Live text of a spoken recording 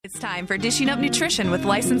It's time for Dishing Up Nutrition with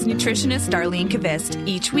licensed nutritionist Darlene Kvist.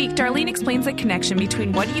 Each week, Darlene explains the connection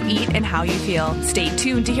between what you eat and how you feel. Stay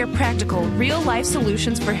tuned to hear practical, real-life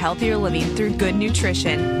solutions for healthier living through good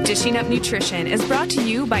nutrition. Dishing Up Nutrition is brought to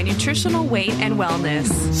you by Nutritional Weight and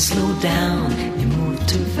Wellness. Slow down, you move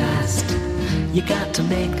too fast. You got to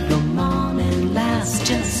make the morning last.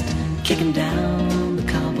 Just kicking down the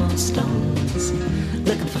cobblestones,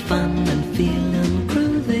 looking for fun and feeling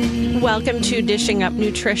groovy. Welcome to Dishing Up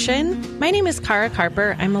Nutrition. My name is Cara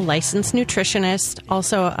Carper. I'm a licensed nutritionist,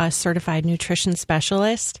 also a certified nutrition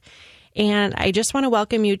specialist. And I just want to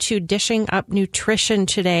welcome you to Dishing Up Nutrition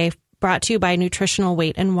today, brought to you by Nutritional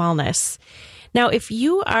Weight and Wellness. Now, if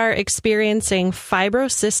you are experiencing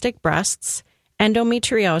fibrocystic breasts,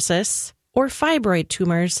 endometriosis, or fibroid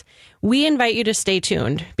tumors, we invite you to stay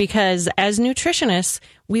tuned because as nutritionists,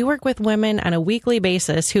 we work with women on a weekly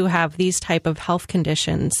basis who have these type of health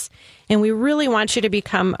conditions. And we really want you to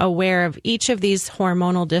become aware of each of these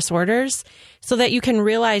hormonal disorders so that you can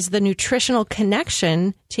realize the nutritional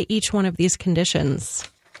connection to each one of these conditions.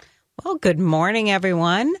 Well, good morning,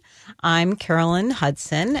 everyone. I'm Carolyn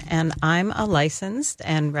Hudson, and I'm a licensed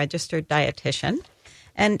and registered dietitian.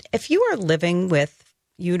 And if you are living with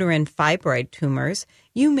uterine fibroid tumors,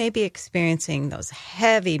 you may be experiencing those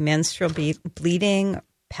heavy menstrual bleeding,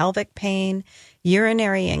 pelvic pain,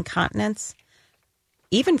 urinary incontinence,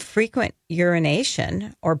 even frequent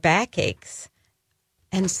urination or backaches,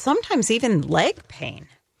 and sometimes even leg pain.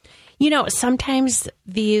 You know, sometimes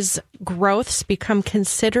these growths become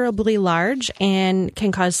considerably large and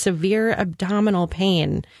can cause severe abdominal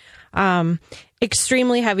pain.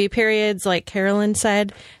 Extremely heavy periods, like Carolyn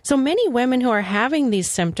said. So many women who are having these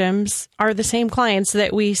symptoms are the same clients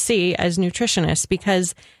that we see as nutritionists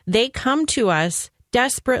because they come to us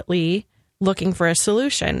desperately looking for a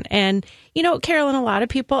solution. And, you know, Carolyn, a lot of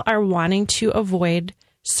people are wanting to avoid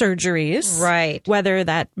surgeries. Right. Whether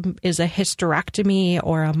that is a hysterectomy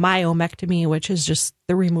or a myomectomy, which is just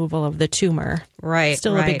the removal of the tumor. Right.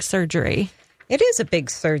 Still a big surgery. It is a big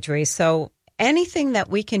surgery. So anything that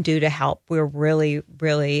we can do to help, we're really,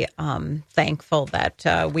 really thankful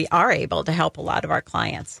that we are able to help a lot of our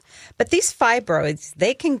clients. But these fibroids,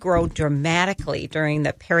 they can grow dramatically during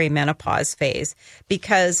the perimenopause phase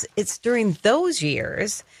because it's during those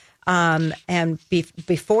years and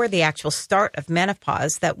before the actual start of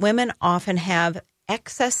menopause that women often have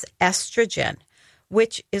excess estrogen,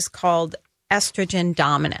 which is called estrogen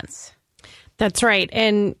dominance. That's right.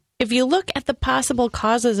 And if you look at the possible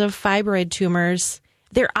causes of fibroid tumors,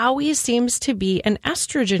 there always seems to be an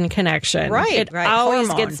estrogen connection. Right. It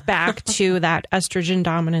always gets back to that estrogen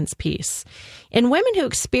dominance piece. And women who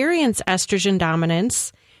experience estrogen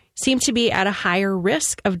dominance seem to be at a higher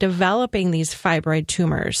risk of developing these fibroid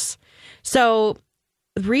tumors. So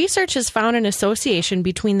research has found an association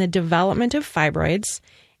between the development of fibroids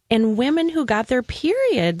and women who got their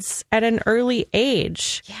periods at an early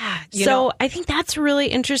age. Yeah. So I think that's a really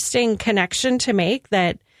interesting connection to make,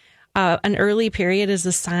 that an early period is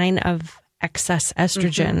a sign of excess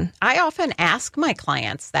estrogen. Mm-hmm. I often ask my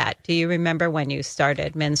clients that. Do you remember when you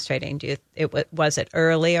started menstruating? Was it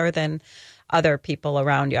earlier than other people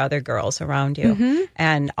around you, other girls around you? Mm-hmm.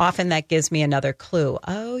 And often that gives me another clue.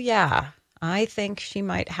 Oh, yeah. I think she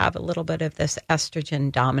might have a little bit of this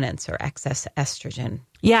estrogen dominance or excess estrogen.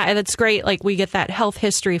 Yeah, and it's great. Like, we get that health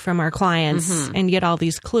history from our clients and get all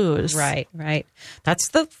these clues. Right. That's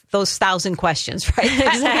those 1,000 questions, right?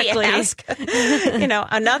 Exactly.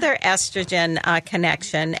 Another estrogen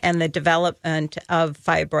connection and the development of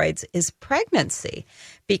fibroids is pregnancy,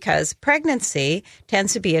 because pregnancy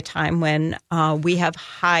tends to be a time when we have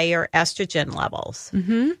higher estrogen levels.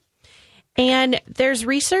 Mm-hmm. And there's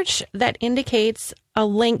research that indicates a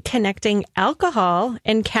link connecting alcohol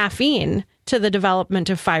and caffeine to the development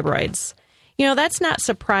of fibroids. You know, that's not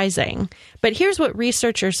surprising, but here's what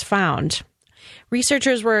researchers found.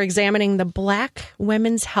 Researchers were examining the Black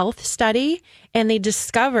Women's Health Study, and they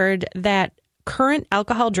discovered that current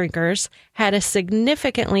alcohol drinkers had a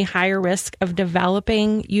significantly higher risk of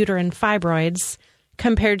developing uterine fibroids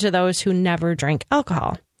compared to those who never drank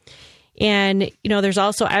alcohol. And, you know, there's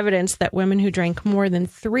also evidence that women who drank more than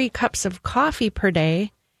 3 cups of coffee per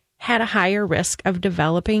day had a higher risk of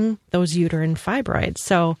developing those uterine fibroids.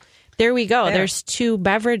 So there we go. There's 2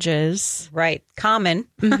 beverages. Right. Common.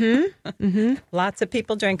 Mm-hmm. Mm-hmm. Lots of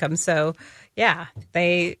people drink them. So, yeah,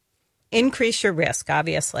 they increase your risk,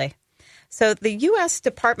 obviously. So the U.S.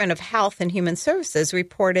 Department of Health and Human Services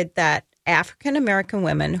reported that African American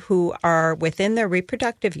women who are within their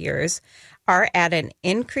reproductive years are at an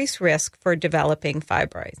increased risk for developing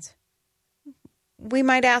fibroids. We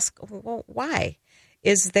might ask, well, why?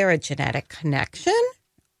 Is there a genetic connection?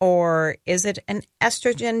 or is it an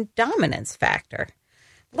estrogen dominance factor?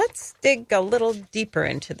 Let's dig a little deeper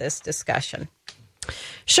into this discussion.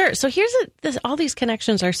 Sure. So all these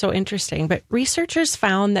connections are so interesting, but researchers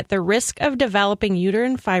found that the risk of developing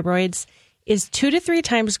uterine fibroids is 2 to 3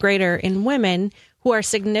 times greater in women who are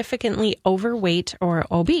significantly overweight or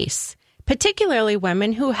obese, particularly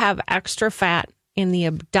women who have extra fat in the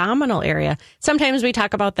abdominal area. Sometimes we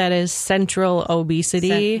talk about that as central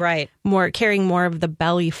obesity, right? Carrying more of the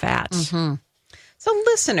belly fat. Mm-hmm. So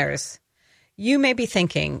listeners, you may be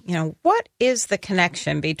thinking, what is the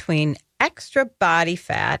connection between extra body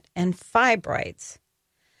fat and fibroids?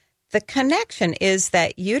 The connection is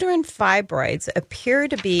that uterine fibroids appear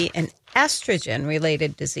to be an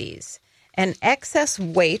estrogen-related disease, and excess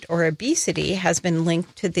weight or obesity has been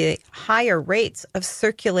linked to the higher rates of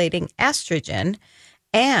circulating estrogen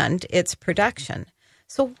and its production.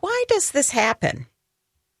 So why does this happen?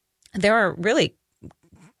 There are really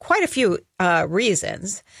quite a few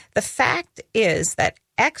reasons. The fact is that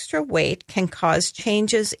extra weight can cause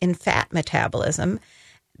changes in fat metabolism.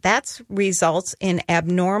 That results in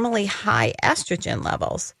abnormally high estrogen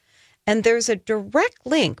levels. And there's a direct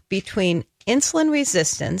link between insulin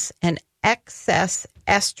resistance and excess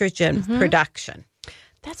estrogen production.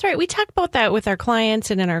 That's right. We talk about that with our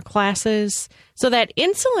clients and in our classes. So that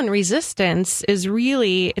insulin resistance is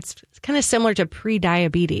really, it's kind of similar to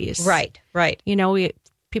prediabetes. Right.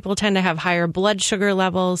 People tend to have higher blood sugar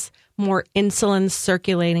levels, more insulin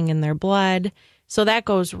circulating in their blood. So that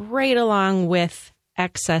goes right along with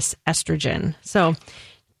excess estrogen. So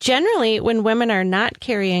generally, when women are not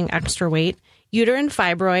carrying extra weight, uterine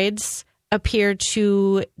fibroids appear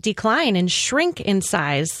to decline and shrink in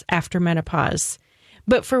size after menopause.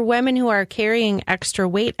 But for women who are carrying extra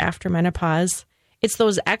weight after menopause, it's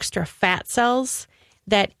those extra fat cells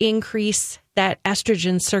that increase that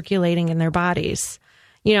estrogen circulating in their bodies.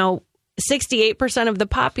 68% of the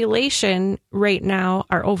population right now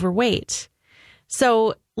are overweight.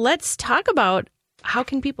 So let's talk about how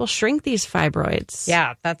can people shrink these fibroids?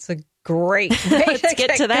 Yeah, that's a great way Let's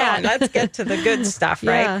get to that. Let's get to the good stuff,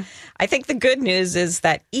 right? Yeah. I think the good news is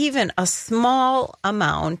that even a small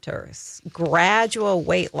amount or gradual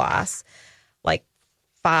weight loss, like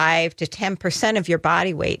 5 to 10% of your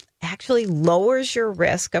body weight, actually lowers your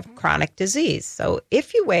risk of chronic disease. So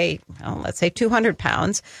if you weigh, let's say 200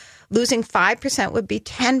 pounds, losing 5% would be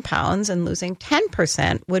 10 pounds and losing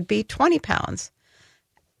 10% would be 20 pounds.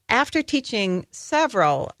 After teaching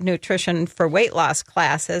several nutrition for weight loss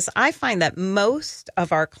classes, I find that most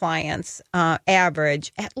of our clients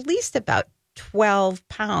average at least about 12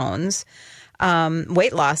 pounds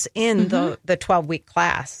weight loss in the 12-week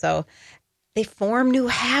class. So they form new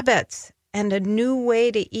habits and a new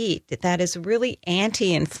way to eat that is really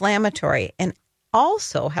anti-inflammatory and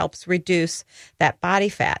also helps reduce that body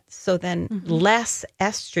fat. So then less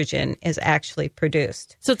estrogen is actually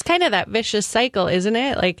produced. So it's kind of that vicious cycle, isn't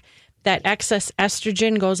it? Like that excess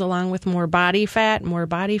estrogen goes along with more body fat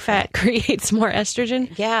creates more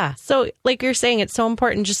estrogen. Yeah. So like you're saying, it's so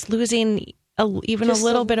important just losing a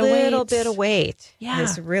little bit of weight. A little bit of weight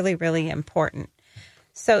is really, really important.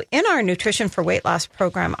 So in our Nutrition for Weight Loss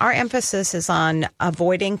program, our emphasis is on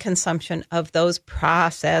avoiding consumption of those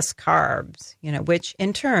processed carbs, which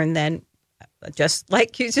in turn then, just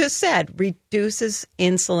like you just said, reduces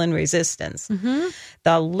insulin resistance.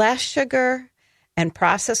 The less sugar and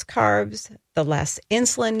processed carbs, the less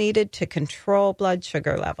insulin needed to control blood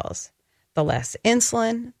sugar levels. The less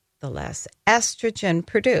insulin, the less estrogen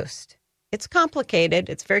produced. It's complicated.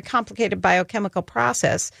 It's a very complicated biochemical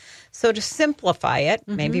process. So to simplify it,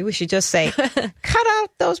 maybe we should just say, cut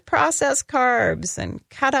out those processed carbs and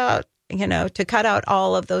cut out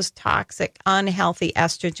all of those toxic, unhealthy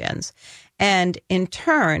estrogens. And in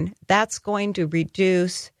turn, that's going to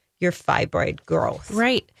reduce your fibroid growth.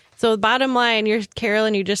 Right. So bottom line,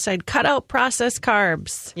 Carolyn, you just said cut out processed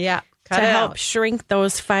carbs. Yeah. To help shrink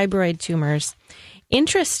those fibroid tumors.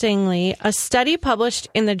 Interestingly, a study published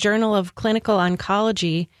in the Journal of Clinical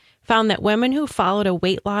Oncology found that women who followed a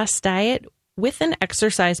weight loss diet with an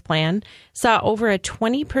exercise plan saw over a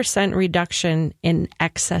 20% reduction in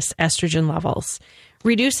excess estrogen levels.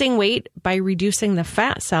 Reducing weight by reducing the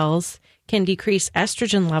fat cells can decrease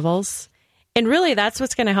estrogen levels. And really, that's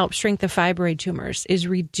what's going to help shrink the fibroid tumors, is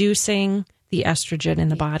reducing the estrogen in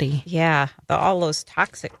the body. Yeah, all those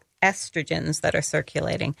toxic estrogens that are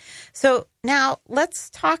circulating. So now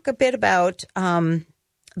let's talk a bit about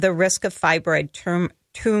the risk of fibroid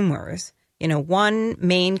tumors. One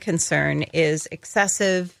main concern is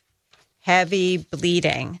excessive heavy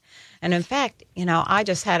bleeding. And in fact, I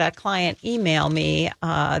just had a client email me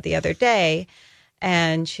the other day,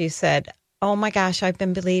 and she said, Oh my gosh, I've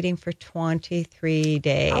been bleeding for 23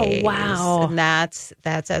 days. Oh, wow. And that's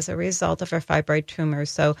as a result of our fibroid tumor.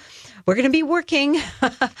 So we're going to be working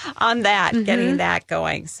on that, getting that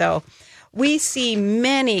going. So we see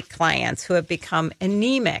many clients who have become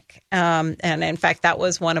anemic. And in fact, that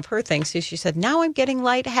was one of her things. She said, now I'm getting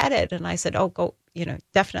lightheaded. And I said, oh, go,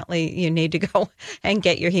 definitely you need to go and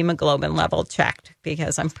get your hemoglobin level checked,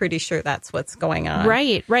 because I'm pretty sure that's what's going on.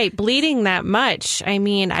 Right. Bleeding that much. I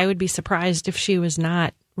mean, I would be surprised if she was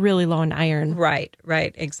not really low in iron. Right,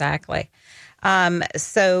 exactly.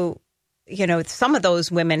 So, some of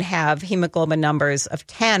those women have hemoglobin numbers of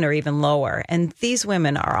 10 or even lower. And these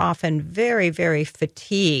women are often very, very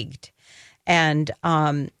fatigued and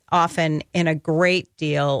often in a great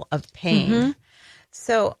deal of pain.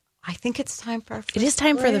 So I think it's time for our first break. It is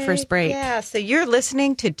time for the first break. Yeah, so you're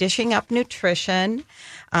listening to Dishing Up Nutrition.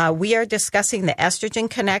 We are discussing the estrogen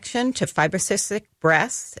connection to fibrocystic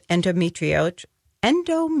breasts, endometriosis,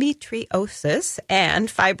 and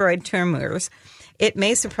fibroid tumors. It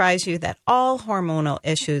may surprise you that all hormonal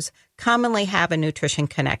issues commonly have a nutrition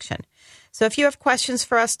connection. So if you have questions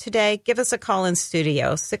for us today, give us a call in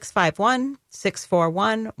studio,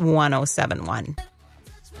 651-641-1071.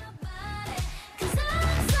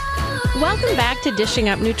 Welcome back to Dishing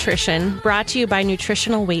Up Nutrition, brought to you by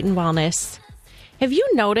Nutritional Weight and Wellness. Have you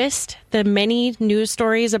noticed the many news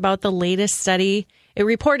stories about the latest study? It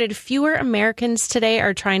reported fewer Americans today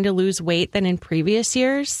are trying to lose weight than in previous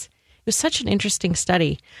years. It was such an interesting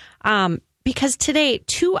study because today,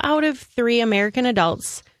 2 out of 3 American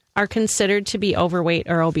adults are considered to be overweight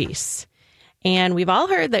or obese. And we've all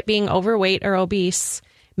heard that being overweight or obese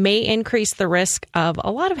may increase the risk of a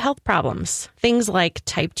lot of health problems, things like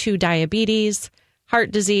type 2 diabetes, heart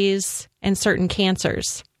disease, and certain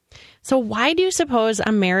cancers. So why do you suppose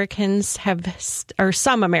some Americans have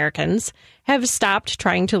stopped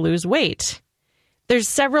trying to lose weight? There's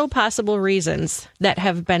several possible reasons that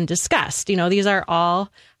have been discussed. These are all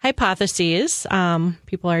hypotheses.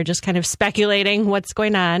 People are just kind of speculating what's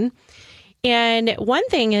going on. And one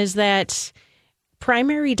thing is that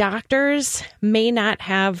primary doctors may not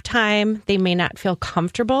have time. They may not feel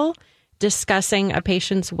comfortable discussing a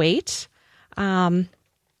patient's weight. Another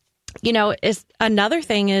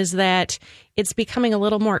thing is that it's becoming a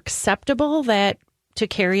little more acceptable to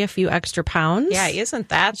carry a few extra pounds. Yeah, isn't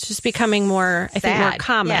that It's just becoming more, I think, more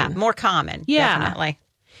common. Yeah, more common, definitely.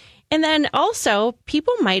 And then also,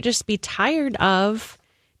 people might just be tired of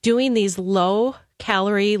doing these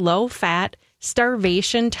low-calorie, low-fat,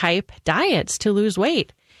 starvation-type diets to lose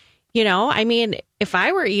weight. If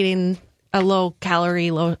I were eating a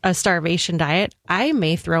low-calorie, starvation diet, I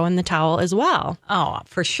may throw in the towel as well. Oh,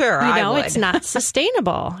 for sure, I would. It's not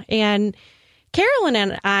sustainable. And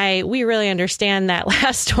Carolyn and we really understand that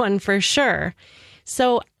last one for sure.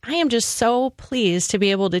 So I am just so pleased to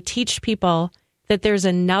be able to teach people that there's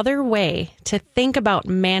another way to think about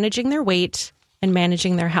managing their weight and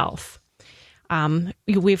managing their health.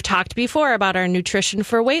 We've talked before about our Nutrition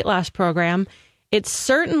for Weight Loss program. It's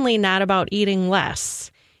certainly not about eating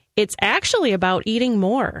less. It's actually about eating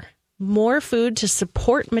more food to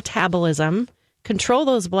support metabolism, control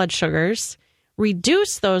those blood sugars,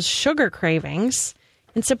 reduce those sugar cravings,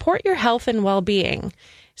 and support your health and well-being.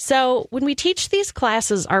 So when we teach these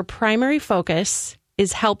classes, our primary focus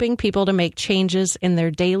is helping people to make changes in their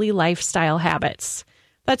daily lifestyle habits.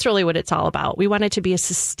 That's really what it's all about. We want it to be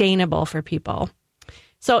sustainable for people.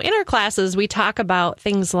 So in our classes, we talk about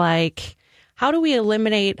things like how do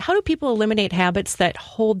people eliminate habits that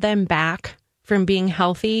hold them back from being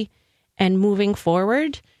healthy and moving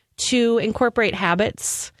forward to incorporate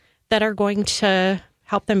habits that are going to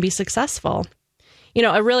help them be successful.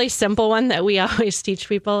 A really simple one that we always teach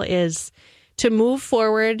people is to move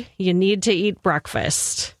forward, you need to eat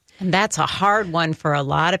breakfast. And that's a hard one for a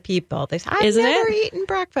lot of people. They say, I've never eaten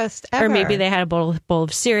breakfast ever. Or maybe they had a bowl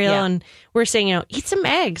of cereal and we're saying, eat some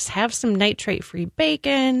eggs, have some nitrate-free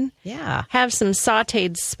bacon, have some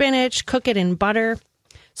sauteed spinach, cook it in butter.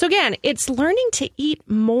 So again, it's learning to eat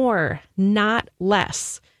more, not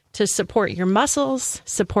less, to support your muscles,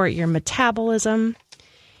 support your metabolism.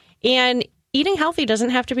 And eating healthy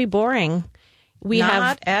doesn't have to be boring. We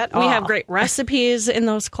have great recipes in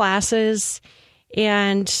those classes.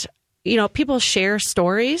 And, people share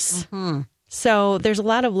stories. Mm-hmm. So there's a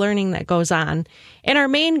lot of learning that goes on. And our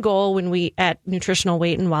main goal at Nutritional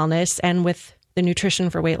Weight and Wellness and with the Nutrition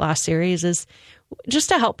for Weight Loss series is just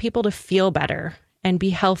to help people to feel better and be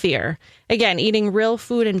healthier. Again, eating real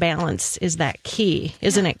food and balance is that key,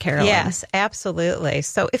 isn't it, Carolyn? Yes, absolutely.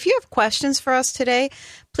 So if you have questions for us today,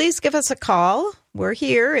 please give us a call. We're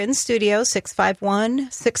here in studio,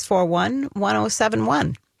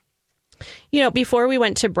 651-641-1071. Before we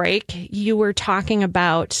went to break, you were talking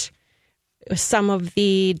about some of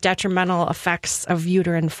the detrimental effects of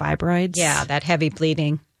uterine fibroids. Yeah, that heavy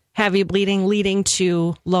bleeding. Heavy bleeding leading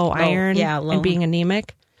to low iron and being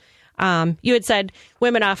anemic. You had said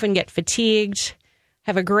women often get fatigued,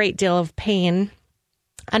 have a great deal of pain.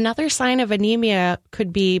 Another sign of anemia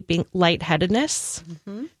could be being lightheadedness,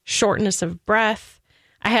 shortness of breath.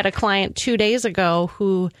 I had a client 2 days ago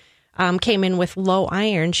who came in with low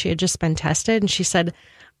iron. She had just been tested, and she said,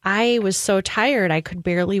 I was so tired I could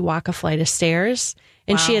barely walk a flight of stairs.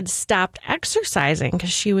 And she had stopped exercising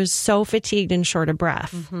because she was so fatigued and short of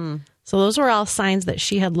breath. So those were all signs that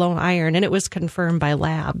she had low iron, and it was confirmed by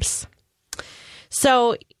labs.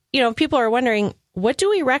 So, people are wondering, what do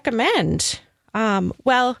we recommend?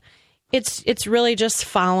 Well, it's really just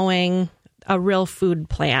following a real food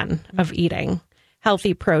plan of eating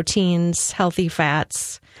healthy proteins, healthy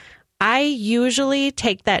fats. I usually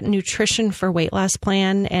take that nutrition for weight loss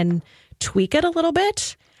plan and tweak it a little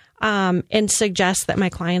bit, and suggest that my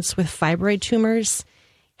clients with fibroid tumors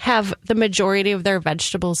have the majority of their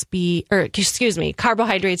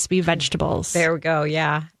carbohydrates be vegetables. There we go.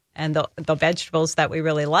 Yeah. And the vegetables that we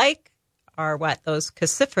really like are those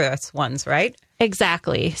cruciferous ones, right?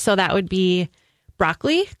 Exactly. So that would be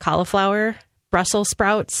broccoli, cauliflower, Brussels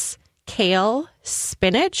sprouts, kale,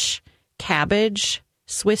 spinach, cabbage,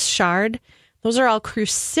 Swiss chard. Those are all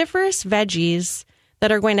cruciferous veggies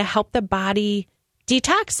that are going to help the body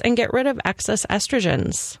detox and get rid of excess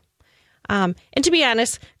estrogens. And to be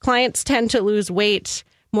honest, clients tend to lose weight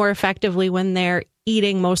more effectively when they're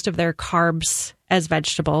eating most of their carbs as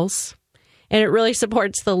vegetables. And it really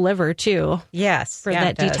supports the liver, too. Yes. For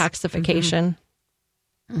that detoxification.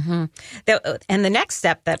 And the next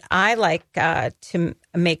step that I like to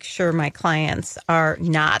make sure my clients are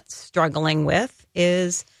not struggling with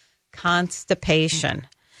is constipation.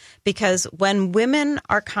 Because when women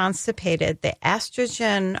are constipated, the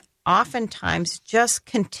estrogen oftentimes just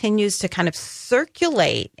continues to kind of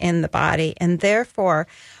circulate in the body and therefore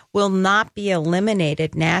will not be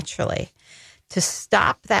eliminated naturally. To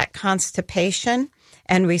stop that constipation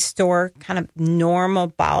and restore kind of normal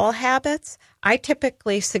bowel habits, I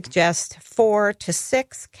typically suggest 4 to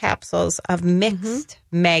 6 capsules of mixed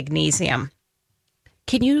magnesium.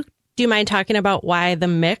 Do you mind talking about why the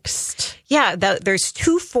mixed? Yeah, there's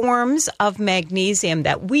 2 forms of magnesium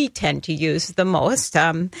that we tend to use the most,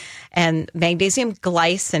 and magnesium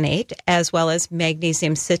glycinate as well as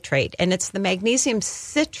magnesium citrate. And it's the magnesium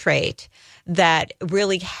citrate that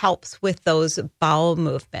really helps with those bowel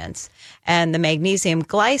movements. And the magnesium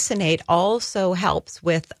glycinate also helps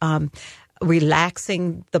with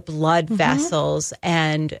relaxing the blood vessels,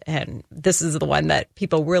 and this is the one that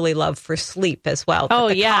people really love for sleep as well. Oh,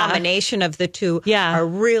 the combination of the two are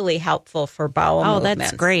really helpful for bowel movements.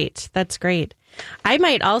 That's great. That's great. I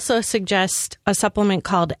might also suggest a supplement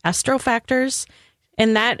called Estrofactors,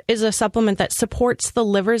 and that is a supplement that supports the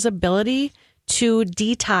liver's ability to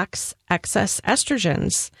detox excess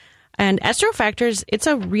estrogens. And Estrofactors, it's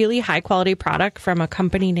a really high-quality product from a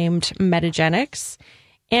company named Metagenics.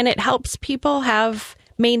 And it helps people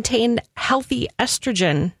maintain healthy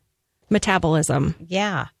estrogen metabolism.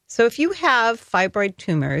 Yeah. So if you have fibroid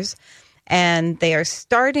tumors and they are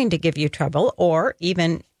starting to give you trouble, or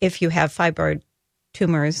even if you have fibroid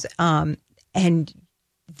tumors and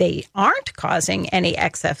they aren't causing any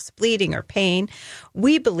excess bleeding or pain,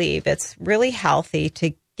 we believe it's really healthy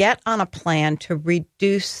to get on a plan to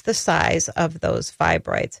reduce the size of those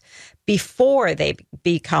fibroids before they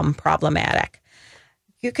become problematic.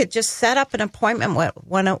 You could just set up an appointment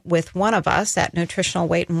with one of us at Nutritional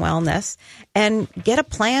Weight and Wellness and get a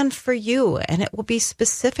plan for you, and it will be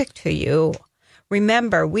specific to you.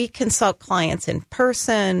 Remember, we consult clients in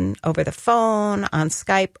person, over the phone, on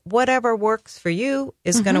Skype. Whatever works for you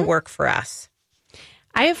is going to work for us.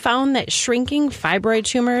 I have found that shrinking fibroid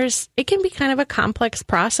tumors, it can be kind of a complex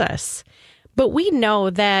process. But we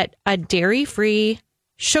know that a dairy-free,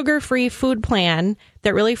 sugar-free food plan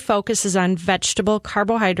that really focuses on vegetable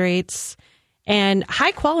carbohydrates and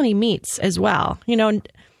high-quality meats as well.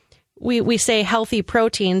 We say healthy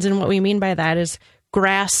proteins, and what we mean by that is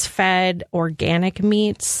grass-fed organic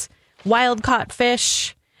meats, wild-caught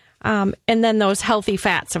fish, and then those healthy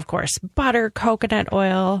fats, of course, butter, coconut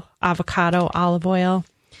oil, avocado, olive oil.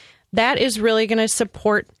 That is really going to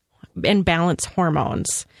support and balance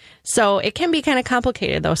hormones. So it can be kind of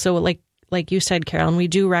complicated, though. So like you said, Carolyn, we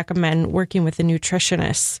do recommend working with a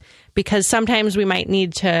nutritionist because sometimes we might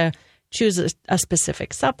need to choose a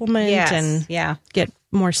specific supplement and get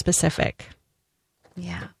more specific.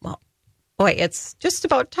 Yeah. Well, boy, it's just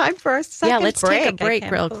about time for our second break. Let's take a break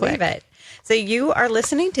real quick. So you are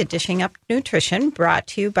listening to Dishing Up Nutrition, brought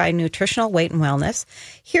to you by Nutritional Weight and Wellness.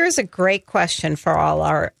 Here's a great question for all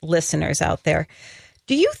our listeners out there.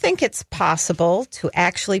 Do you think it's possible to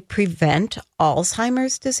actually prevent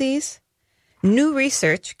Alzheimer's disease? New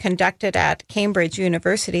research conducted at Cambridge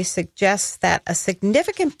University suggests that a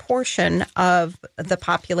significant portion of the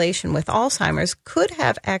population with Alzheimer's could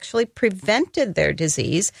have actually prevented their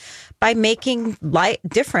disease by making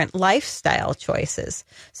different lifestyle choices.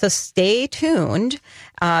 So stay tuned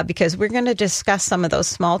because we're going to discuss some of those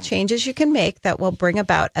small changes you can make that will bring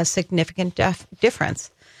about a significant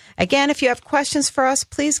difference. Again, if you have questions for us,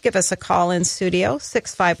 please give us a call in studio,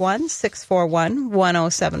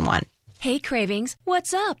 651-641-1071. Hey, Cravings,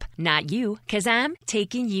 what's up? Not you, 'cause I'm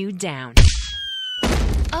taking you down.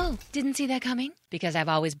 Oh, didn't see that coming? Because I've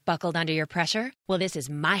always buckled under your pressure? Well, this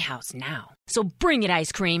is my house now. So bring it,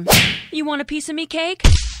 ice cream. You want a piece of me, cake?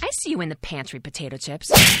 I see you in the pantry, potato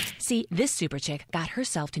chips. See, this super chick got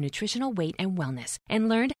herself to Nutritional Weight and Wellness and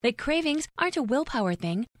learned that cravings aren't a willpower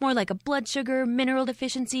thing, more like a blood sugar, mineral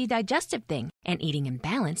deficiency, digestive thing. And eating in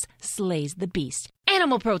balance slays the beast.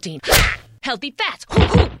 Animal protein. Healthy fats,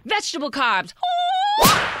 vegetable carbs,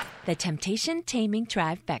 the temptation taming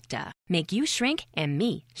trifecta. Make you shrink and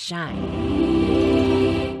me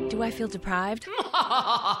shine. Do I feel deprived?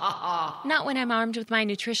 Not when I'm armed with my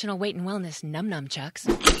Nutritional Weight and Wellness num-num chucks.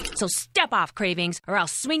 So step off, Cravings, or I'll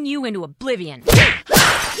swing you into oblivion.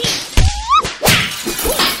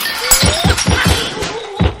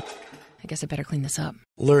 I guess I better clean this up.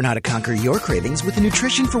 Learn how to conquer your cravings with the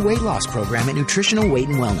Nutrition for Weight Loss program at Nutritional Weight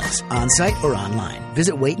and Wellness, on-site or online.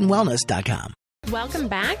 Visit weightandwellness.com. Welcome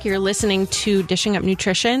back. You're listening to Dishing Up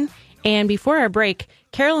Nutrition. And before our break,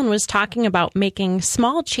 Carolyn was talking about making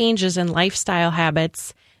small changes in lifestyle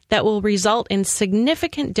habits that will result in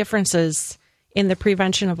significant differences in the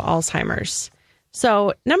prevention of Alzheimer's.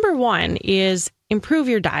 So, number one is improve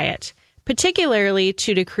your diet, particularly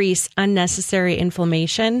to decrease unnecessary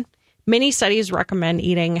inflammation. Many studies recommend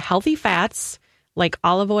eating healthy fats like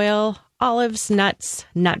olive oil, olives, nuts,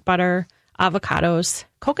 nut butter, avocados,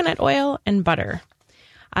 coconut oil, and butter.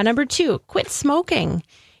 Number two, quit smoking.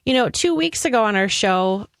 2 weeks ago on our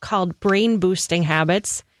show called Brain Boosting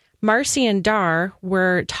Habits, Marcy and Dar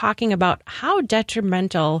were talking about how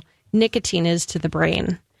detrimental nicotine is to the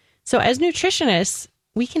brain. So as nutritionists,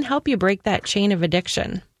 we can help you break that chain of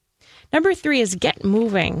addiction. Number three is get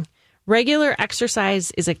moving. Regular exercise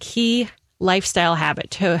is a key lifestyle habit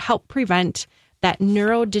to help prevent that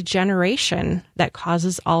neurodegeneration that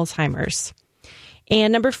causes Alzheimer's.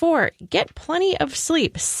 And number four, get plenty of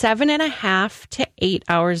sleep, 7.5 to 8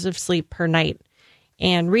 hours of sleep per night.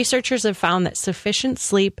 And researchers have found that sufficient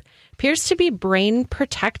sleep appears to be brain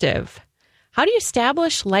protective. How do you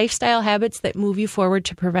establish lifestyle habits that move you forward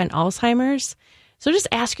to prevent Alzheimer's? So just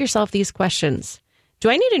ask yourself these questions. Do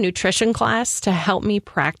I need a nutrition class to help me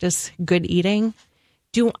practice good eating?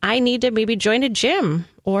 Do I need to maybe join a gym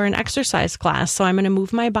or an exercise class so I'm going to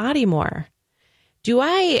move my body more?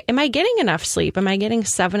 Am I getting enough sleep? Am I getting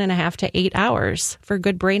 7.5 to 8 hours for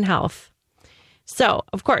good brain health? So,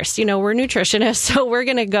 of course, we're nutritionists, so we're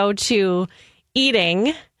going to go to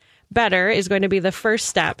eating better is going to be the first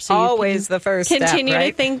step. So always the first step, continue right?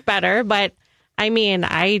 to think better. But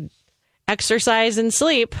I exercise and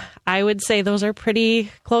sleep, I would say those are pretty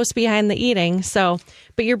close behind the eating. So,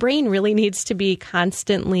 but your brain really needs to be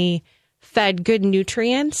constantly fed good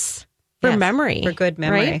nutrients for memory. For good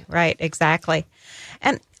memory. Right, exactly.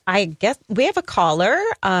 And I guess we have a caller,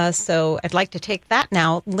 so I'd like to take that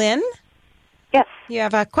now. Lynn? Yes. You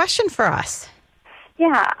have a question for us.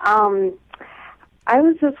 Yeah. I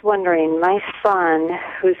was just wondering, my son,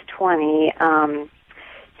 who's 20,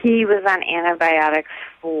 he was on antibiotics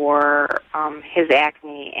for his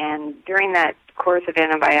acne, and during that course of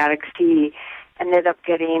antibiotics, he ended up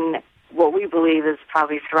getting what we believe is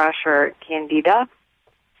probably thrush or candida.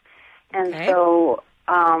 And so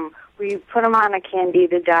we put him on a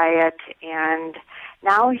candida diet, and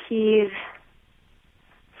now he's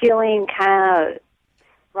feeling kind of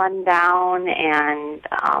run down, and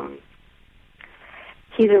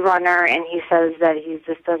he's a runner, and he says that he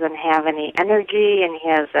just doesn't have any energy, and he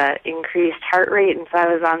has an increased heart rate. And so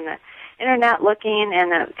I was on the internet looking,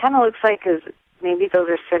 and it kind of looks like maybe those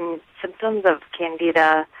are symptoms of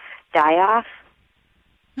candida die-off.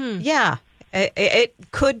 Yeah, it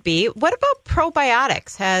could be. What about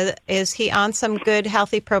probiotics? Is he on some good,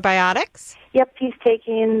 healthy probiotics? Yep, he's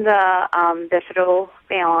taking the Bifido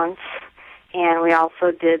Balance, and we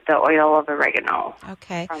also did the oil of oregano.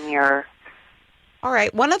 Okay. From your... All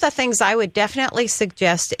right. One of the things I would definitely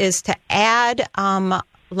suggest is to add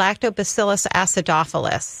Lactobacillus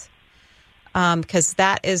acidophilus, because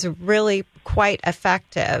that is really quite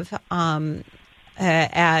effective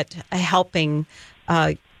at helping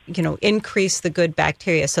increase the good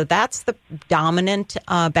bacteria. So that's the dominant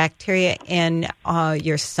bacteria in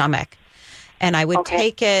your stomach. And I would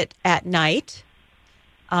take it at night.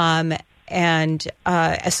 So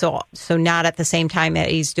not at the same time that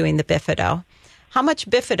he's doing the Bifido. How much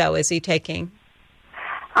Bifido is he taking?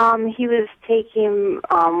 He was taking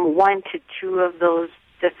 1 to 2 of those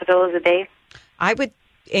Bifidos a day. I would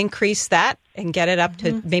increase that and get it up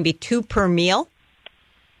to maybe 2 per meal,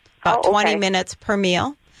 about 20 minutes per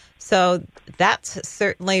meal. So that's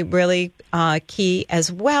certainly really key,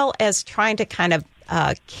 as well as trying to kind of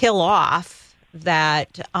kill off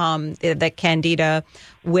that the Candida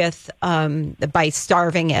with by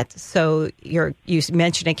starving it. So you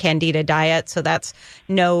mentioned a Candida diet, so that's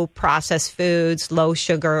no processed foods, low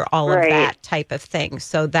sugar, all of that type of thing.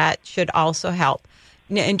 So that should also help.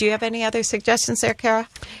 And do you have any other suggestions there, Kara?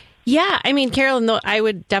 Yeah, I mean, Carolyn, I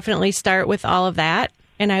would definitely start with all of that,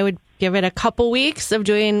 and I would give it a couple weeks of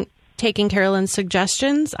taking Carolyn's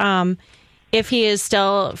suggestions. If he is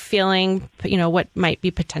still feeling, what might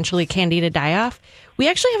be potentially Candida die-off, we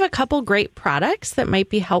actually have a couple great products that might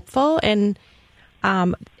be helpful. And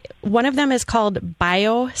one of them is called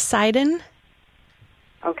Biocidin.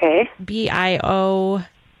 Okay. Biocidin.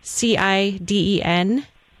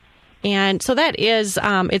 And so that is,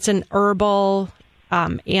 it's an herbal,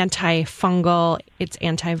 antifungal, it's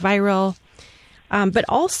antiviral. But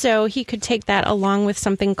also he could take that along with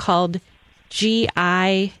something called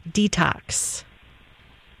GI Detox.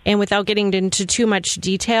 And without getting into too much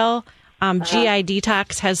detail, GI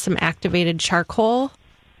Detox has some activated charcoal,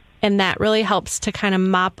 and that really helps to kind of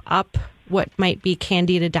mop up what might be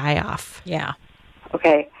Candida die-off. Yeah.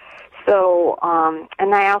 Okay. So,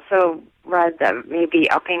 and I also read that maybe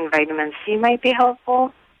upping vitamin C might be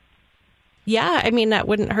helpful. Yeah, I mean, that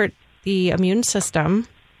wouldn't hurt the immune system.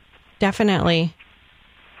 Definitely.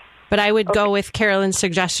 But I would go with Carolyn's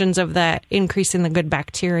suggestions of the increasing the good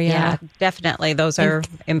bacteria. Yeah, definitely. Those are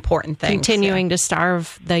important things. Continuing to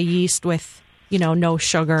starve the yeast with, no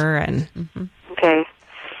sugar. And Okay.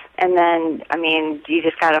 And then, I mean, you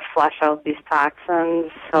just got to flush out these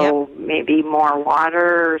toxins, so maybe more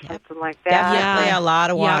water or something like that. Definitely a lot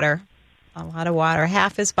of water. A lot of water.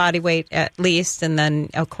 Half his body weight at least. And then,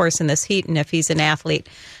 of course, in this heat, and if he's an athlete,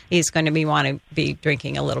 he's going to want to be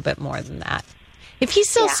drinking a little bit more than that. If he's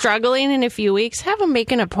still struggling in a few weeks, have him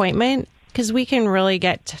make an appointment, because we can really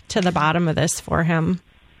get to the bottom of this for him.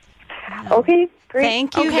 Okay, great.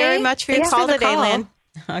 Thank you very much for your call today, Lynn.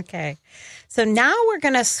 Okay. So now we're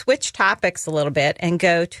going to switch topics a little bit and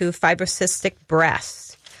go to fibrocystic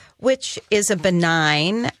breasts, which is a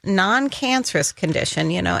benign, non-cancerous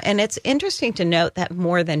condition, and it's interesting to note that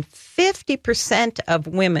more than 50% of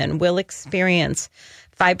women will experience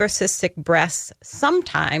fibrocystic breasts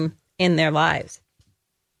sometime in their lives.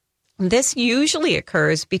 This usually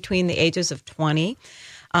occurs between the ages of 20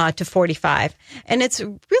 to 45, and it's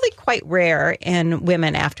really quite rare in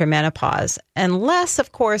women after menopause, unless,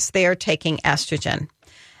 of course, they are taking estrogen.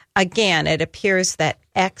 Again, it appears that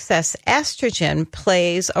excess estrogen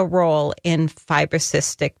plays a role in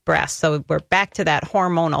fibrocystic breasts. So we're back to that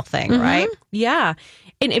hormonal thing, right? Yeah.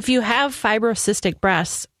 And if you have fibrocystic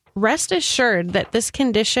breasts, rest assured that this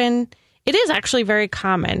condition, it is actually very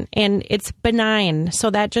common, and it's benign. So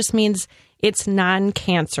that just means it's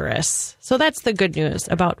non-cancerous. So that's the good news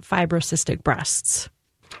about fibrocystic breasts.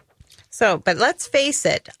 So, but let's face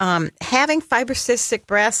it, having fibrocystic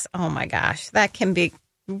breasts, oh my gosh, that can be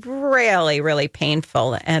really, really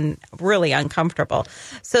painful and really uncomfortable.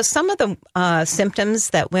 So some of the symptoms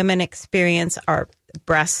that women experience are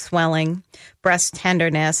breast swelling, breast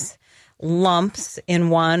tenderness, lumps in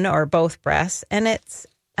one or both breasts, and it's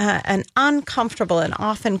an uncomfortable and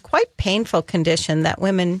often quite painful condition that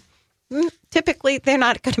women typically, they're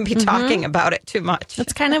not going to be talking about it too much.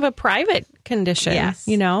 It's kind of a private condition,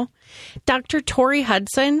 Dr. Tori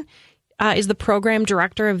Hudson is the program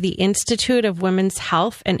director of the Institute of Women's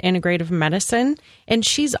Health and Integrative Medicine, and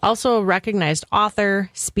she's also a recognized author,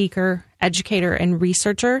 speaker, educator, and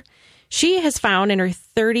researcher. She has found in her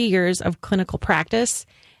 30 years of clinical practice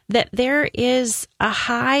that there is a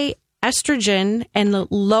high estrogen and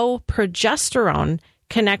low progesterone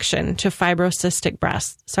connection to fibrocystic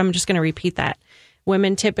breasts. So I'm just going to repeat that.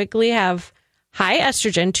 Women typically have high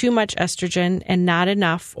estrogen, too much estrogen, and not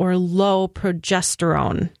enough or low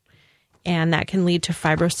progesterone. And that can lead to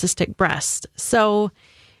fibrocystic breasts. So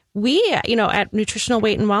we, at Nutritional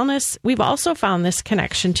Weight and Wellness, we've also found this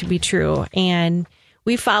connection to be true. And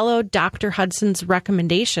we followed Dr. Hudson's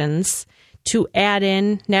recommendations to add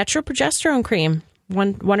in natural progesterone cream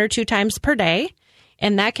one or two times per day.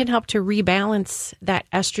 and that can help to rebalance that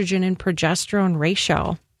estrogen and progesterone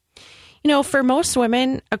ratio. You know, for most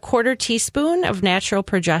women, a 1/4 teaspoon of natural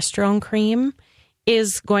progesterone cream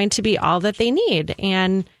is going to be all that they need.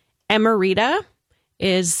 And Emerita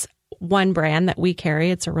is one brand that we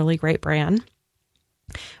carry. It's a really great brand.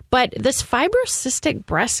 But this fibrocystic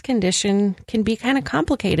breast condition can be kind of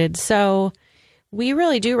complicated. So we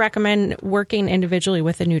really do recommend working individually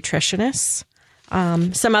with a nutritionist.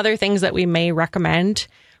 Some other things that we may recommend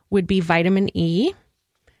would be vitamin E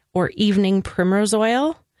or evening primrose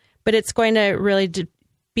oil. But it's going to really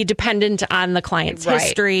be dependent on the client's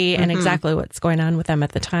history and exactly what's going on with them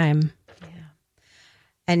at the time. Yeah.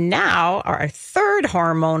 And now our third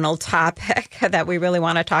hormonal topic that we really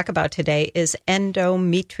want to talk about today is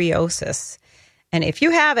endometriosis. And if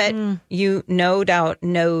you have it, you no doubt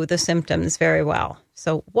know the symptoms very well.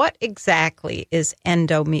 So what exactly is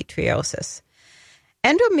endometriosis?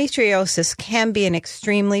 Endometriosis can be an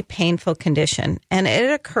extremely painful condition, and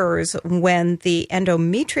it occurs when the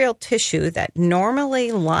endometrial tissue that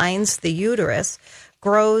normally lines the uterus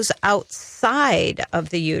grows outside of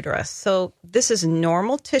the uterus. So this is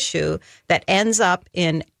normal tissue that ends up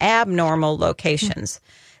in abnormal locations.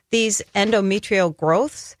 These endometrial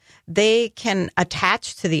growths, they can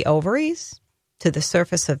attach to the ovaries, to the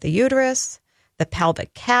surface of the uterus, the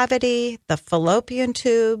pelvic cavity, the fallopian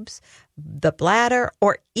tubes, the bladder,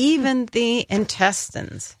 or even the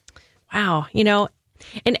intestines. Wow. You know,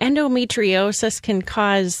 an endometriosis can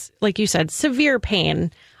cause, like you said, severe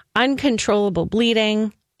pain, uncontrollable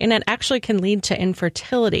bleeding, and it actually can lead to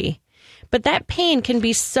infertility. But that pain can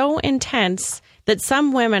be so intense that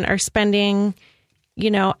some women are spending,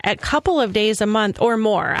 you know, a couple of days a month or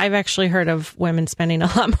more. I've actually heard of women spending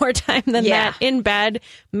a lot more time than that in bed,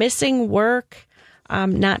 missing work,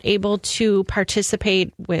 not able to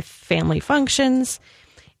participate with family functions.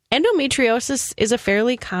 Endometriosis is a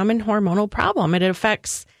fairly common hormonal problem. It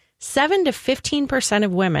affects 7 to 15%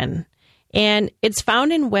 of women, and it's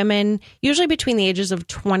found in women usually between the ages of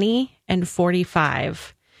 20 and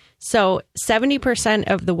 45. So 70%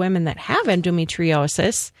 of the women that have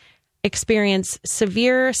endometriosis experience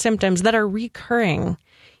severe symptoms that are recurring,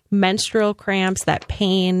 menstrual cramps, that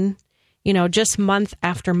pain, you know, just month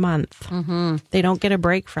after month. They don't get a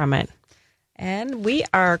break from it. And we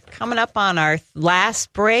are coming up on our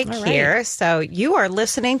last break here. So you are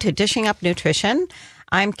listening to Dishing Up Nutrition.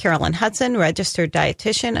 I'm Carolyn Hudson, registered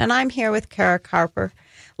dietitian, and I'm here with Kara Carper,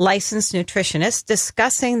 licensed nutritionist,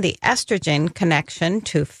 discussing the estrogen connection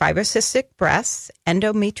to fibrocystic breasts,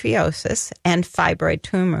 endometriosis, and fibroid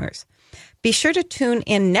tumors. Be sure to tune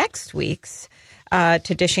in next week's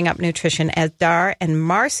to Dishing Up Nutrition as Dar and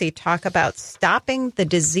Marcy talk about stopping the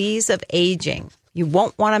disease of aging. You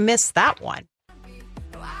won't want to miss that one.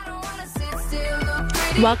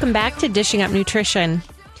 Welcome back to Dishing Up Nutrition.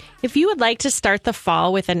 If you would like to start the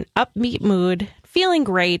fall with an upbeat mood, feeling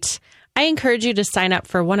great, I encourage you to sign up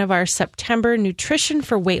for one of our September Nutrition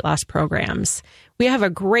for Weight Loss programs. We have a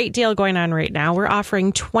great deal going on right now. We're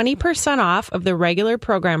offering 20% off of the regular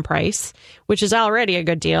program price, which is already a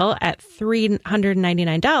good deal at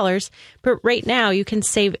 $399. But right now you can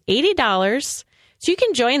save $80. So you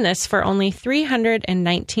can join this for only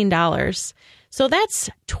 $319. So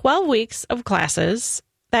that's 12 weeks of classes.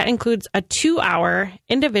 That includes a 2-hour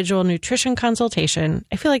individual nutrition consultation.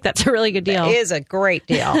 I feel like that's a really good deal. It is a great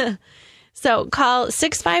deal. So call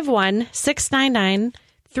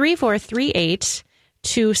 651-699-3438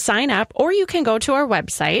 to sign up, or you can go to our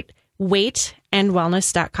website,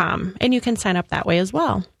 weightandwellness.com, and you can sign up that way as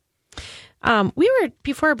well.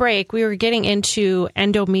 Before break, we were getting into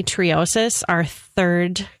endometriosis, our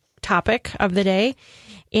third topic of the day.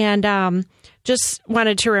 And just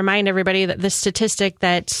wanted to remind everybody that the statistic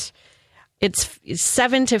that it's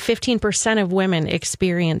 7 to 15% of women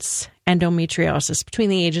experience endometriosis between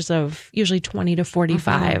the ages of usually 20 to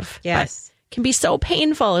 45. Yes. But can be so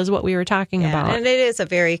painful is what we were talking about. And it is a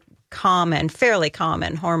very fairly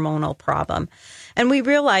common hormonal problem. And we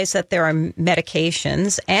realize that there are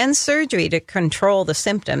medications and surgery to control the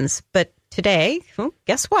symptoms. But today,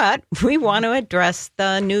 guess what? We want to address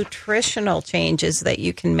the nutritional changes that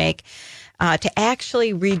you can make to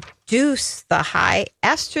actually reduce the high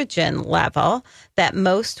estrogen level that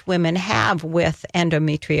most women have with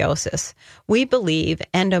endometriosis. We believe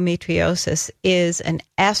endometriosis is an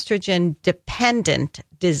estrogen-dependent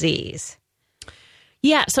disease.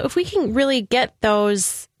 Yeah, so if we can really get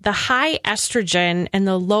the high estrogen and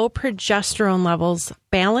the low progesterone levels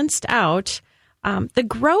balanced out, the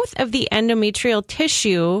growth of the endometrial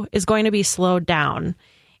tissue is going to be slowed down.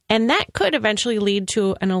 And that could eventually lead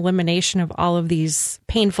to an elimination of all of these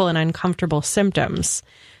painful and uncomfortable symptoms.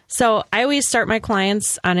 So I always start my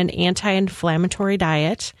clients on an anti-inflammatory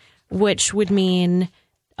diet, which would mean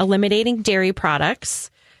eliminating dairy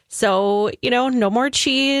products. So, no more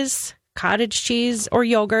cheese, cottage cheese, or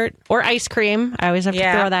yogurt, or ice cream. I always have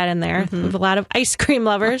to throw that in there. We have a lot of ice cream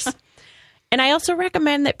lovers. And I also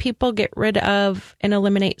recommend that people get rid of and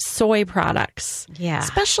eliminate soy products. Yeah.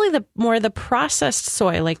 Especially the processed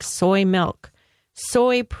soy, like soy milk,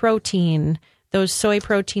 soy protein, those soy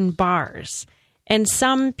protein bars. And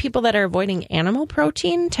some people that are avoiding animal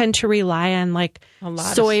protein tend to rely on like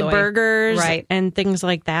soy burgers and things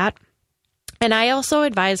like that. And I also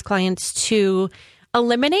advise clients to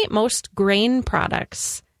eliminate most grain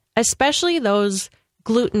products, especially those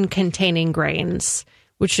gluten-containing grains,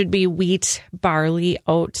 which should be wheat, barley,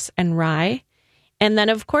 oats, and rye. And then,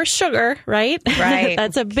 of course, sugar, right? Right.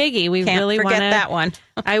 That's a biggie. We Can't really want forget that one.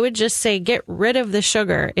 I would just say get rid of the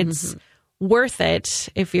sugar. It's worth it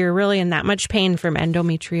if you're really in that much pain from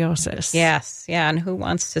endometriosis. Yes. Yeah. And who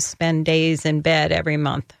wants to spend days in bed every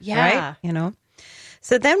month? Yeah. Right?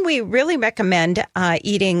 So then we really recommend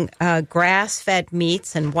eating grass-fed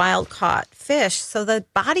meats and wild-caught fish so the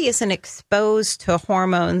body isn't exposed to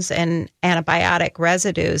hormones and antibiotic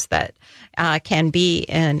residues that can be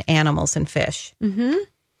in animals and fish. Mm-hmm.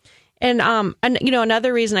 And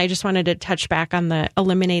another reason I just wanted to touch back on the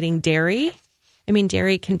eliminating dairy. I mean,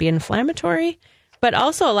 dairy can be inflammatory, but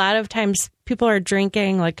also a lot of times people are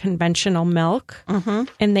drinking like conventional milk,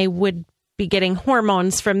 and they would be getting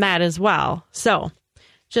hormones from that as well. So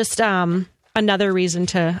just another reason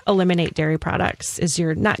to eliminate dairy products is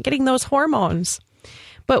you're not getting those hormones.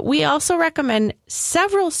 But we also recommend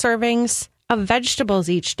several servings of vegetables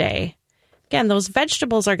each day. Again, those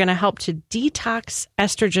vegetables are going to help to detox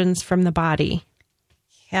estrogens from the body.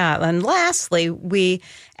 Yeah. And lastly, we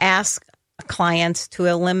ask clients to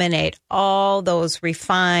eliminate all those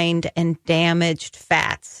refined and damaged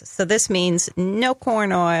fats. So this means no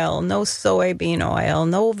corn oil, no soybean oil,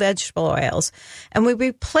 no vegetable oils. And we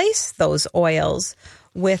replace those oils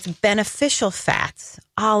with beneficial fats,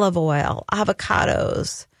 olive oil,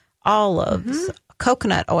 avocados, olives,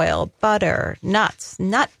 coconut oil, butter, nuts,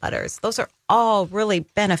 nut butters. Those are all really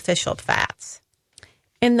beneficial fats.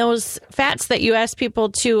 And those fats that you ask people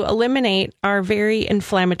to eliminate are very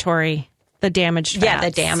inflammatory. The damaged fats. Yeah, the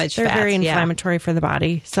damaged They're fats. very inflammatory for the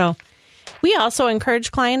body. So we also encourage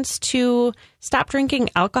clients to stop drinking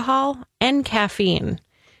alcohol and caffeine.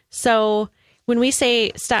 So when we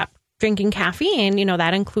say stop drinking caffeine,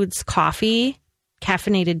 that includes coffee,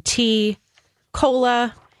 caffeinated tea,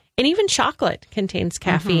 cola, and even chocolate contains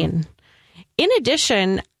caffeine. In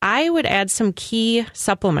addition, I would add some key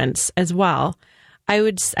supplements as well. I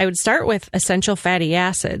would start with essential fatty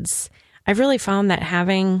acids. I've really found that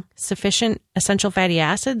having sufficient essential fatty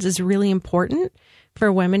acids is really important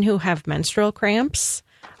for women who have menstrual cramps.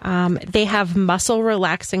 They have muscle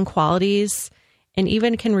relaxing qualities and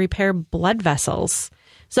even can repair blood vessels.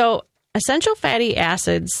 So essential fatty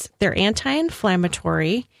acids, they're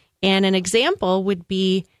anti-inflammatory. And an example would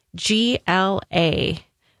be GLA.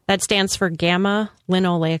 That stands for gamma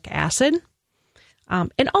linoleic acid.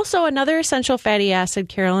 And also another essential fatty acid,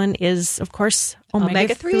 Carolyn, is, of course,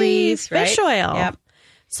 omega-3 fish oil. Yep.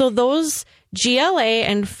 So those GLA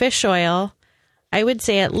and fish oil, I would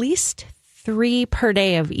say at least 3 per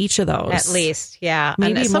day of each of those. At least, yeah.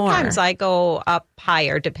 Maybe and sometimes more. I go up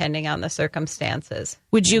higher depending on the circumstances.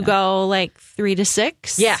 Would you go like 3 to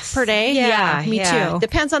 6 per day? Yeah, me too.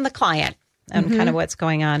 Depends on the client and kind of what's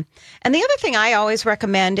going on. And the other thing I always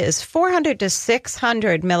recommend is 400 to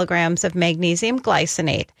 600 milligrams of magnesium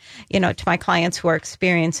glycinate, to my clients who are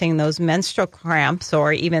experiencing those menstrual cramps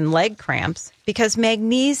or even leg cramps, because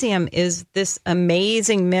magnesium is this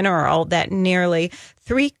amazing mineral that nearly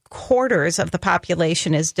 3/4 of the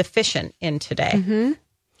population is deficient in today.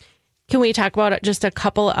 Can we talk about just a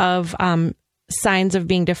couple of signs of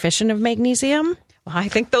being deficient of magnesium? Well, I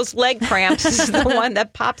think those leg cramps is the one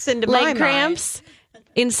that pops into my mind. Leg cramps,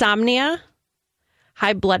 insomnia,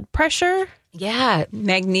 high blood pressure. Yeah,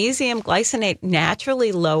 magnesium glycinate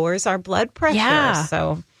naturally lowers our blood pressure. Yeah.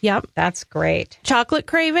 So Yep. that's great. Chocolate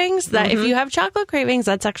cravings. That if you have chocolate cravings,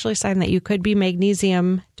 that's actually a sign that you could be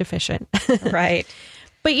magnesium deficient. Right.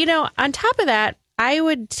 But, on top of that, I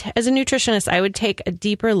would, as a nutritionist, I would take a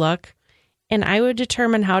deeper look and I would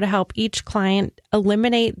determine how to help each client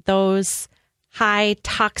eliminate those high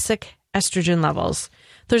toxic estrogen levels.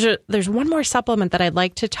 There's one more supplement that I'd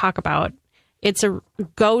like to talk about. It's a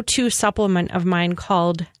go-to supplement of mine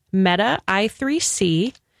called Meta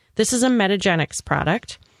I3C. This is a Metagenics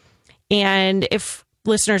product. And if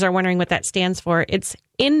listeners are wondering what that stands for, it's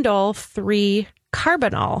indole 3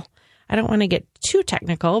 carbinol. I don't want to get too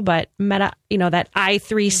technical, but that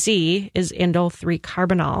I3C is indole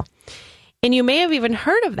 3-carbinol. And you may have even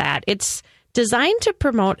heard of that. It's designed to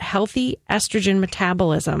promote healthy estrogen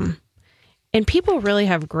metabolism. And people really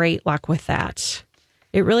have great luck with that.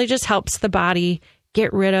 It really just helps the body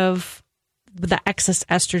get rid of the excess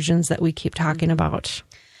estrogens that we keep talking about.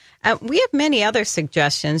 We have many other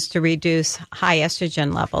suggestions to reduce high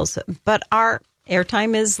estrogen levels, but our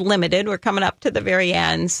airtime is limited. We're coming up to the very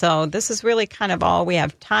end, so this is really kind of all we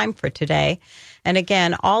have time for today. And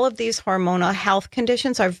again, all of these hormonal health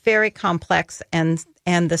conditions are very complex, and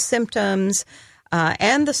the symptoms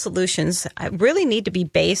and the solutions really need to be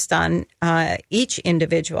based on each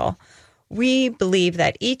individual. We believe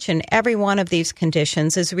that each and every one of these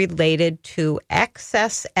conditions is related to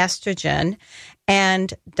excess estrogen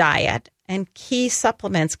and diet, and key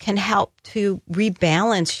supplements can help to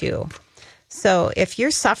rebalance you. So if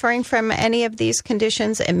you're suffering from any of these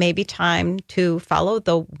conditions, it may be time to follow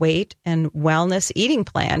the Weight and Wellness eating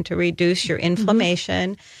plan to reduce your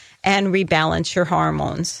inflammation and rebalance your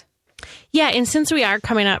hormones. Yeah, and since we are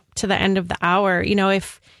coming up to the end of the hour,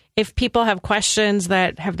 if people have questions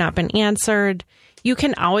that have not been answered, you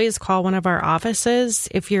can always call one of our offices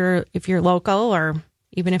if you're local, or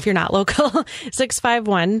even if you're not local,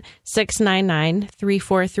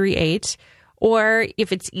 651-699-3438. Or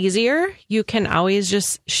if it's easier, you can always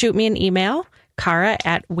just shoot me an email,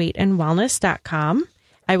 Cara@weightandwellness.com.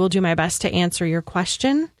 I will do my best to answer your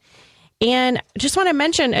question. And just want to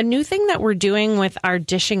mention a new thing that we're doing with our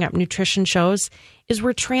Dishing Up Nutrition shows is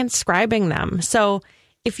we're transcribing them. So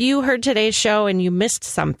if you heard today's show and you missed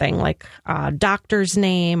something like a doctor's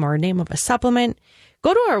name or name of a supplement,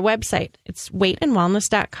 go to our website. It's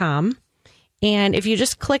weightandwellness.com. And if you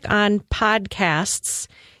just click on podcasts,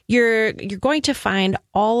 you're going to find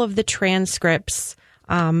all of the transcripts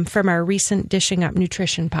from our recent Dishing Up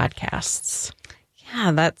Nutrition podcasts.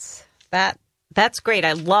 Yeah, that's great.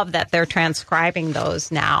 I love that they're transcribing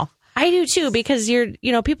those now. I do too, because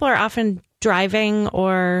people are often driving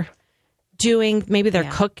or doing, maybe they're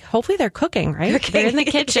hopefully they're cooking, right? They're in the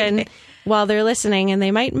kitchen while they're listening and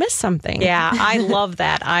they might miss something. Yeah, I love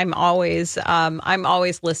that. I'm always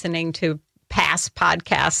listening to past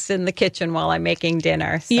podcasts in the kitchen while I'm making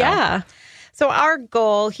dinner. So. Yeah. So our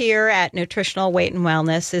goal here at Nutritional Weight and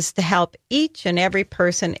Wellness is to help each and every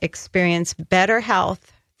person experience better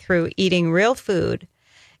health through eating real food.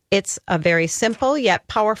 It's a very simple yet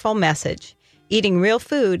powerful message. Eating real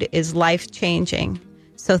food is life-changing.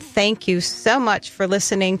 So thank you so much for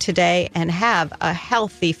listening today, and have a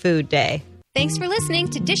healthy food day. Thanks for listening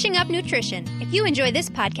to Dishing Up Nutrition. If you enjoy this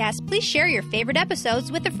podcast, please share your favorite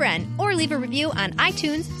episodes with a friend or leave a review on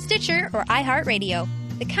iTunes, Stitcher, or iHeartRadio.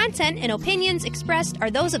 The content and opinions expressed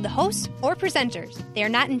are those of the hosts or presenters. They are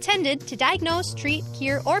not intended to diagnose, treat,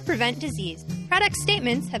 cure, or prevent disease. Product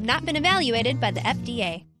statements have not been evaluated by the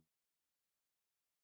FDA.